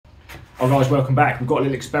Oh guys, welcome back. We've got a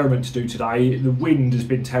little experiment to do today. The wind has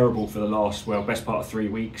been terrible for the last, well, best part of 3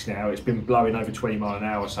 weeks now. It's been blowing over 20 mile an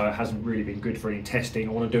hour, so it hasn't really been good for any testing.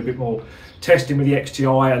 I want to do a bit more testing with the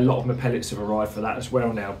XTI. A lot of my pellets have arrived for that as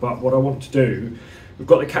well now. But what I want to do, we've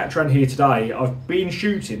got the katran here today. I've been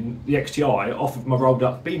shooting the XTI off of my rolled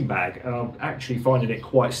up beanbag, and I'm actually finding it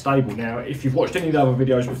quite stable. Now, if you've watched any of the other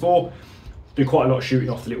videos before, do quite a lot of shooting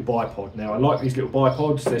off the little bipod. Now I like these little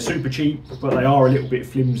bipods, they're super cheap, but they are a little bit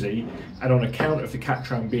flimsy, and on account of the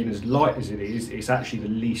katran being as light as it is, it's actually the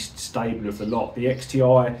least stable of the lot. The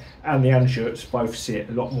XTI and the Anschutz both sit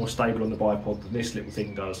a lot more stable on the bipod than this little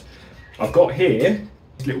thing does. I've got here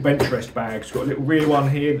these little bench rest bags. Got a little rear one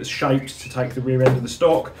here that's shaped to take the rear end of the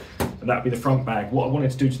stock, and that'd be the front bag. What I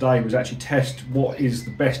wanted to do today was actually test what is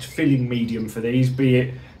the best filling medium for these, be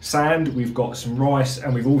it sand, we've got some rice,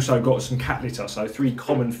 and we've also got some cat litter, so 3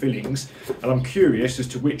 common fillings, and I'm curious as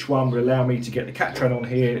to which one will allow me to get the katran on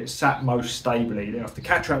here sat most stably. Now if the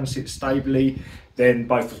katran sits stably, then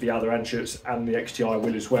both of the other Anschutz and the XTI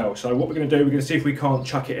will as well. So what we're going to do, we're going to see if we can't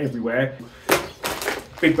chuck it everywhere.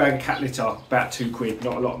 Big bag of cat litter, about £2,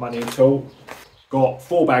 not a lot of money at all. Got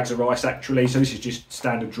 4 bags of rice actually, so this is just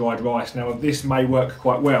standard dried rice. Now this may work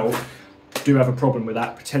quite well. Do have a problem with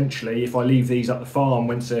that potentially. If I leave these at the farm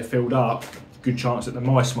once they're filled up, good chance that the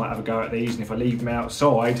mice might have a go at these, and if I leave them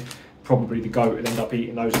outside, probably the goat will end up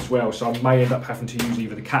eating those as well. So I may end up having to use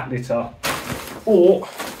either the cat litter or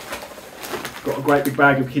got a great big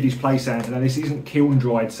bag of kiddies play sand. Now this isn't kiln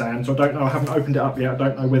dried sand, so I don't know, I haven't opened it up yet. I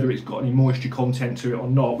don't know whether it's got any moisture content to it or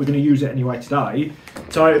not. We're going to use it anyway today,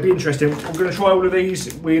 so it'll be interesting. We're going to try all of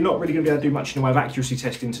these. We're not really going to be able to do much in the way of accuracy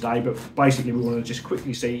testing today, but basically we want to just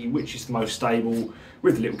quickly see which is the most stable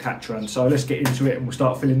with the little katran. So let's get into it and we'll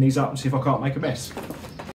start filling these up and see if I can't make a mess.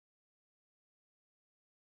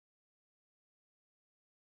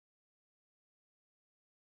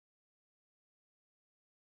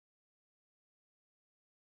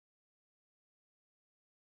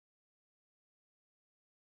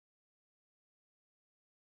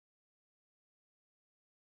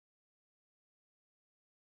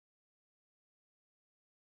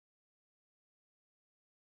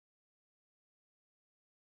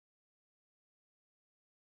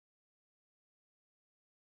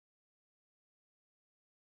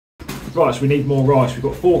 Right, so we need more rice. We've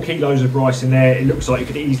got 4 kilos of rice in there. It looks like you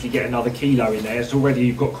could easily get another kilo in there. So already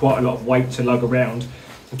you've got quite a lot of weight to lug around.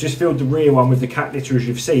 I've just filled the rear one with the cat litter, as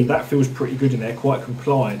you've seen. That feels pretty good in there, quite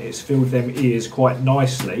compliant. It's filled them ears quite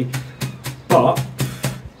nicely. But, I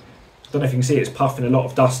don't know if you can see it's puffing a lot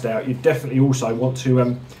of dust out. You definitely also want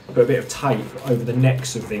to put a bit of tape over the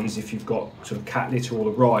necks of these if you've got sort of cat litter or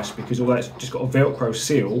the rice, because although it's just got a Velcro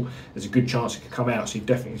seal, there's a good chance it could come out. So you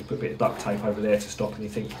definitely need to put a bit of duct tape over there to stop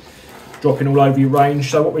anything dropping all over your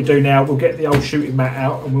range. So what we do now, we'll get the old shooting mat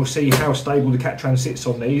out and we'll see how stable the katran sits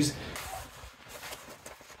on these.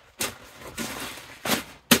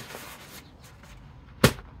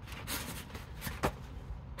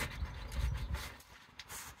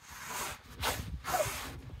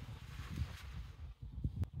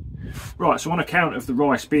 Right, so on account of the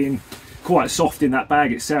rice being quite soft in that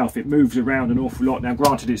bag itself, it moves around an awful lot. Now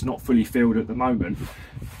granted, it's not fully filled at the moment.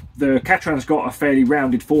 The katran's got a fairly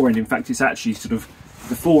rounded forend. In fact, it's actually sort of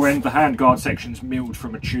the forend, the handguard section's milled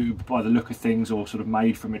from a tube by the look of things, or sort of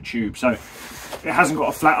made from a tube. So it hasn't got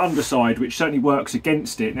a flat underside, which certainly works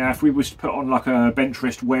against it. Now, if we was to put on like a bench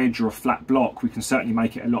rest wedge or a flat block, we can certainly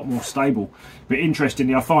make it a lot more stable. But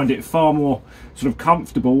interestingly, I find it far more sort of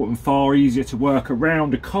comfortable and far easier to work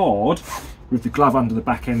around a card with the glove under the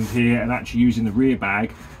back end here, and actually using the rear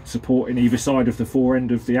bag supporting either side of the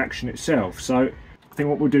forend of the action itself. So I think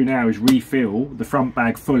what we'll do now is refill the front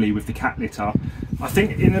bag fully with the cat litter. I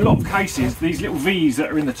think in a lot of cases, these little V's that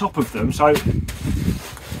are in the top of them, so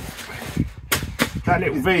that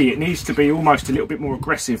little V, it needs to be almost a little bit more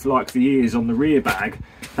aggressive like the ears on the rear bag.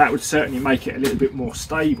 That would certainly make it a little bit more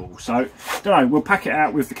stable. So, I don't know, we'll pack it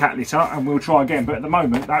out with the cat litter and we'll try again. But at the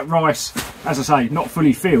moment, that rice, as I say, not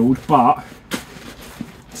fully filled, but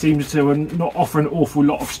seems to not offer an awful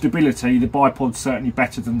lot of stability. The bipod's certainly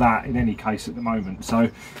better than that in any case at the moment. So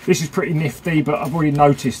this is pretty nifty, but I've already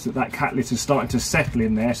noticed that that cat litter's starting to settle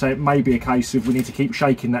in there. So it may be a case of we need to keep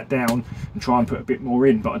shaking that down and try and put a bit more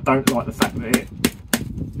in. But I don't like the fact that it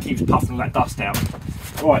keeps puffing that dust out.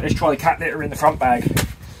 All right, let's try the cat litter in the front bag.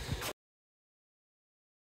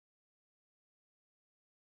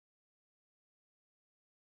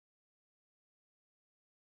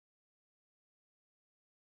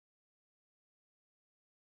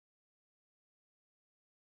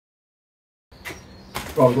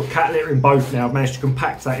 Right, we've got cat litter in both now. I've managed to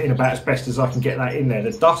compact that in about as best as I can get that in there.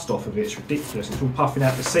 The dust off of it's ridiculous. It's all puffing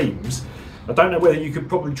out the seams. I don't know whether you could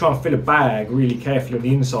probably try and fill a bag really carefully on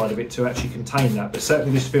the inside of it to actually contain that, but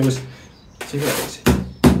certainly this feels, see there,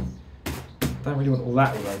 don't really want all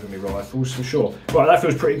that all over my rifles for sure. Right, that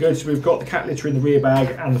feels pretty good. So we've got the cat litter in the rear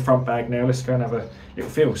bag and the front bag now. Let's go and have a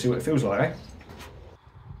little feel, see what it feels like, eh?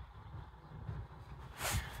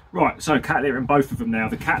 Right, so cat litter in both of them now.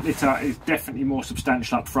 The cat litter is definitely more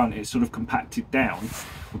substantial up front. It's sort of compacted down.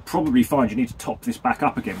 We'll probably find you need to top this back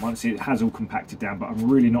up again once it has all compacted down, but I'm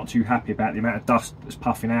really not too happy about the amount of dust that's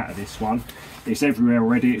puffing out of this one. It's everywhere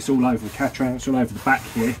already. It's all over the katran, it's all over the back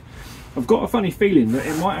here. I've got a funny feeling that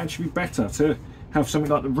it might actually be better to have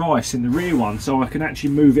something like the rice in the rear one, so I can actually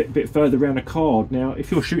move it a bit further around a card. Now,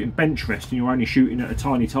 if you're shooting bench rest and you're only shooting at a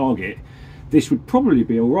tiny target, this would probably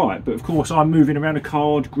be all right, but of course I'm moving around a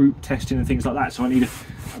card, group testing and things like that, so I need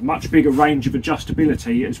a much bigger range of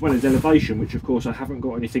adjustability as well as elevation, which of course I haven't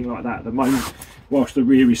got anything like that at the moment whilst the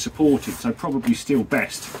rear is supported, so probably still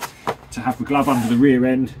best to have the glove under the rear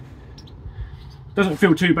end. Doesn't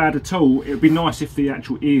feel too bad at all. It would be nice if the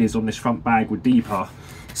actual ears on this front bag were deeper.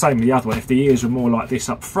 Same with the other one, if the ears were more like this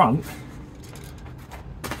up front.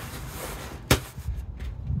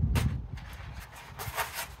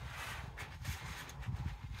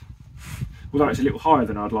 Although it's a little higher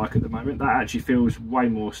than I'd like at the moment, that actually feels way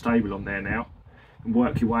more stable on there now. And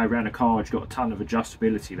work your way around a card, you've got a ton of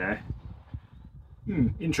adjustability there.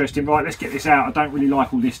 Interesting. Right, let's get this out. I don't really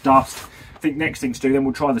like all this dust. I think next thing to do, then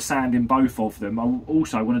we'll try the sand in both of them. I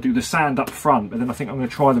also want to do the sand up front, but then I think I'm going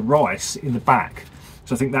to try the rice in the back.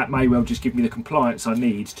 So I think that may well just give me the compliance I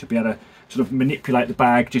need to be able to sort of manipulate the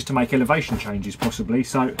bag just to make elevation changes possibly.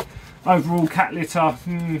 So overall cat litter,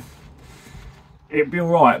 it'd be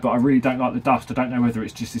alright, but I really don't like the dust. I don't know whether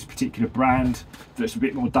it's just this particular brand that's a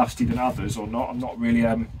bit more dusty than others or not. I'm not really,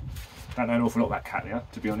 don't know an awful lot about cat litter,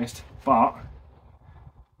 to be honest. But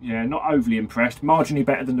yeah, not overly impressed. Marginally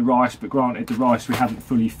better than the rice, but granted the rice we haven't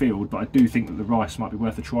fully filled, but I do think that the rice might be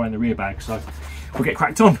worth a try in the rear bag, so we'll get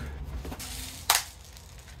cracked on.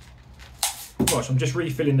 Right, so I'm just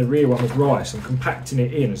refilling the rear one with rice. I'm compacting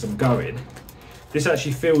it in as I'm going. This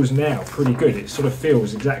actually feels now pretty good. It sort of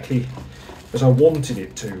feels exactly as I wanted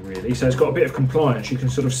it to, really. So it's got a bit of compliance. You can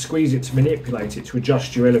sort of squeeze it to manipulate it to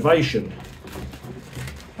adjust your elevation.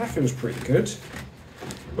 That feels pretty good.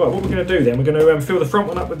 Right, what we're going to do then, we're going to fill the front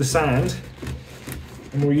one up with the sand,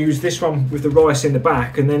 and we'll use this one with the rice in the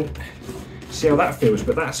back and then see how that feels.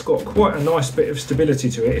 But that's got quite a nice bit of stability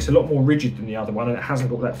to it. It's a lot more rigid than the other one and it hasn't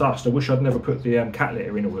got that dust. I wish I'd never put the cat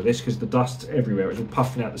litter in all of this because the dust's everywhere. It's all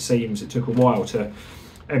puffing out the seams. It took a while to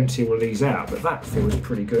empty all of these out, but that feels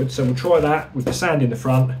pretty good. So we'll try that with the sand in the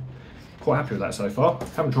front. Quite happy with that so far.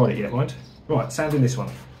 Haven't tried it yet, mind. Right, sand in this one.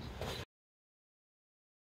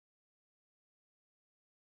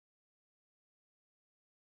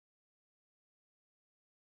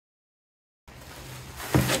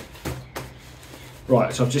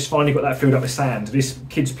 Right, so I've just finally got that filled up with sand. This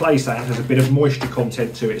kids' play sand has a bit of moisture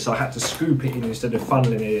content to it, so I had to scoop it in instead of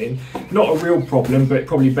funneling it in. Not a real problem, but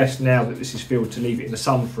probably best now that this is filled to leave it in the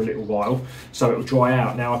sun for a little while so it'll dry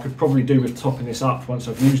out. Now I could probably do with topping this up once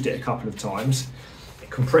I've used it a couple of times. It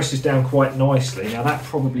compresses down quite nicely. Now that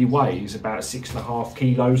probably weighs about 6.5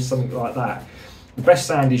 kilos, something like that. The best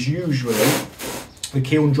sand is usually the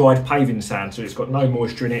kiln dried paving sand, so it's got no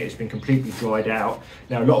moisture in it, it's been completely dried out.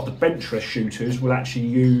 Now a lot of the bench rest shooters will actually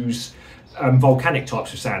use volcanic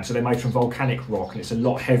types of sand, so they're made from volcanic rock and it's a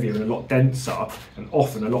lot heavier and a lot denser and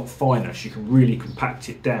often a lot finer, so you can really compact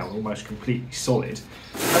it down almost completely solid.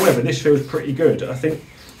 However, this feels pretty good. I think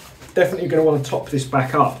definitely going to want to top this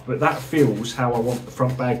back up, but that feels how I want the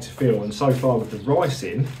front bag to feel, and so far with the rice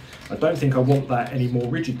in, I don't think I want that any more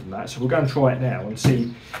rigid than that, so we'll go and try it now and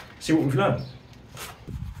see what we've learned.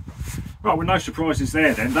 Right, well, no surprises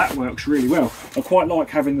there then. That works really well. I quite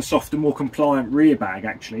like having the softer, more compliant rear bag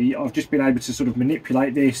actually. I've just been able to sort of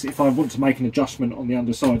manipulate this if I want to make an adjustment on the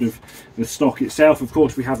underside of the stock itself. Of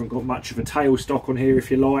course, we haven't got much of a tail stock on here,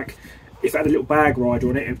 if you like. If it had a little bag rider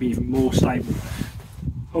on it, it'd be even more stable.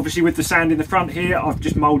 Obviously with the sand in the front here, I've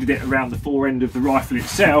just moulded it around the fore end of the rifle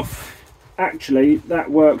itself. Actually,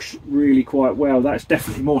 that works really quite well. That's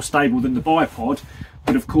definitely more stable than the bipod.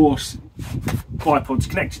 But of course, bipod's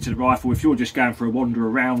connected to the rifle. If you're just going for a wander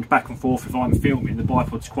around back and forth, if I'm filming, the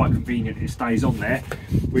bipod's quite convenient, it stays on there.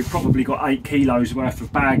 We've probably got 8 kilos worth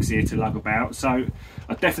of bags here to lug about, so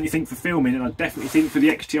I definitely think for filming, and I definitely think for the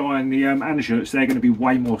XTI and the Anschutz, they're going to be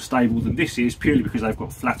way more stable than this is, purely because they've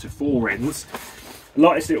got flatter fore ends. I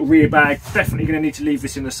like this little rear bag. Definitely going to need to leave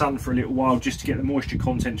this in the sun for a little while just to get the moisture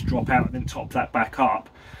content to drop out and then top that back up.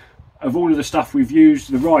 of all of the stuff we've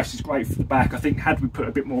used, the rice is great for the back. I think had we put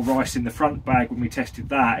a bit more rice in the front bag when we tested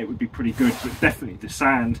that, it would be pretty good. But definitely the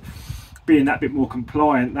sand, being that bit more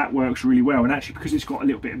compliant, that works really well. And actually, because it's got a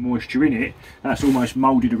little bit of moisture in it, that's almost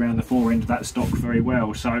moulded around the fore end of that stock very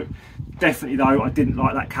well. So definitely though, I didn't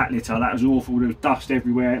like that cat litter. That was awful. There was dust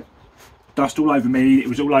everywhere, dust all over me, it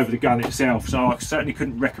was all over the gun itself, so I certainly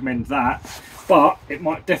couldn't recommend that. But it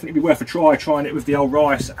might definitely be worth a try, trying it with the old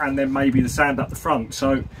rice and then maybe the sand up the front.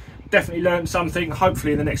 So definitely learned something.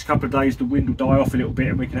 Hopefully in the next couple of days the wind will die off a little bit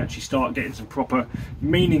and we can actually start getting some proper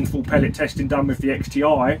meaningful pellet testing done with the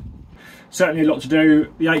XTI. Certainly a lot to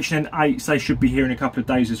do. The H&N8s, they should be here in a couple of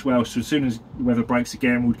days as well, so as soon as the weather breaks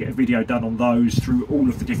again, we'll get a video done on those through all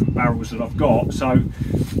of the different barrels that I've got. So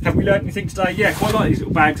have we learned anything today? Yeah, quite like these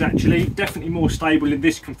little bags actually. Definitely more stable in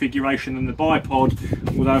this configuration than the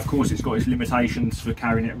bipod, although of course it's got its limitations for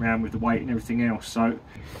carrying it around with the weight and everything else. So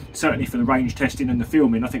certainly for the range testing and the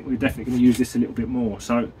filming, I think we're definitely going to use this a little bit more.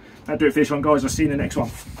 So that'll do it for this one, guys. I'll see you in the next one.